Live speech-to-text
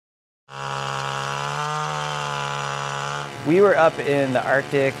We were up in the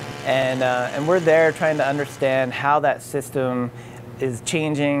Arctic, and we're there trying to understand how that system is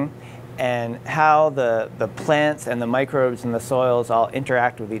changing and how the plants and the microbes in the soils all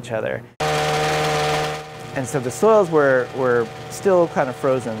interact with each other. And so the soils were still kind of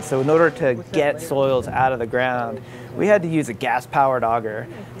frozen. So in order to get soils out of the ground, we had to use a gas-powered auger.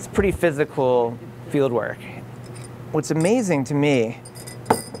 It's pretty physical field work. What's amazing to me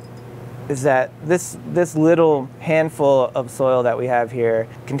is that this little handful of soil that we have here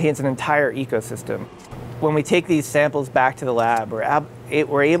contains an entire ecosystem. When we take these samples back to the lab,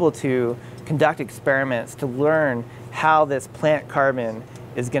 we're able to conduct experiments to learn how this plant carbon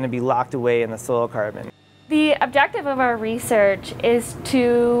is going to be locked away in the soil carbon. The objective of our research is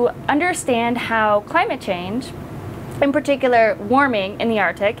to understand how climate change, in particular warming in the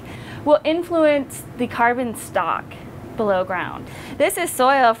Arctic, will influence the carbon stock below ground. This is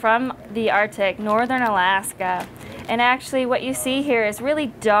soil from the Arctic, northern Alaska, and actually what you see here is really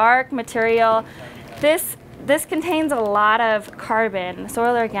dark material. This contains a lot of carbon,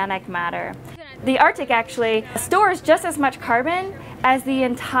 soil organic matter. The Arctic actually stores just as much carbon as the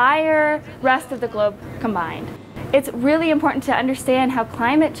entire rest of the globe combined. It's really important to understand how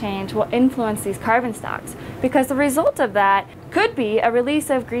climate change will influence these carbon stocks, because the result of that could be a release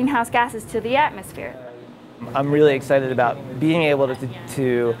of greenhouse gases to the atmosphere. I'm really excited about being able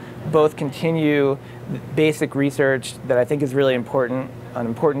to both continue basic research that I think is really important on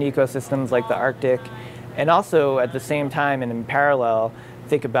important ecosystems like the Arctic, and also at the same time and in parallel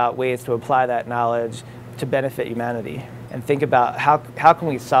think about ways to apply that knowledge to benefit humanity and think about how can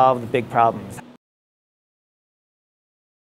we solve the big problems.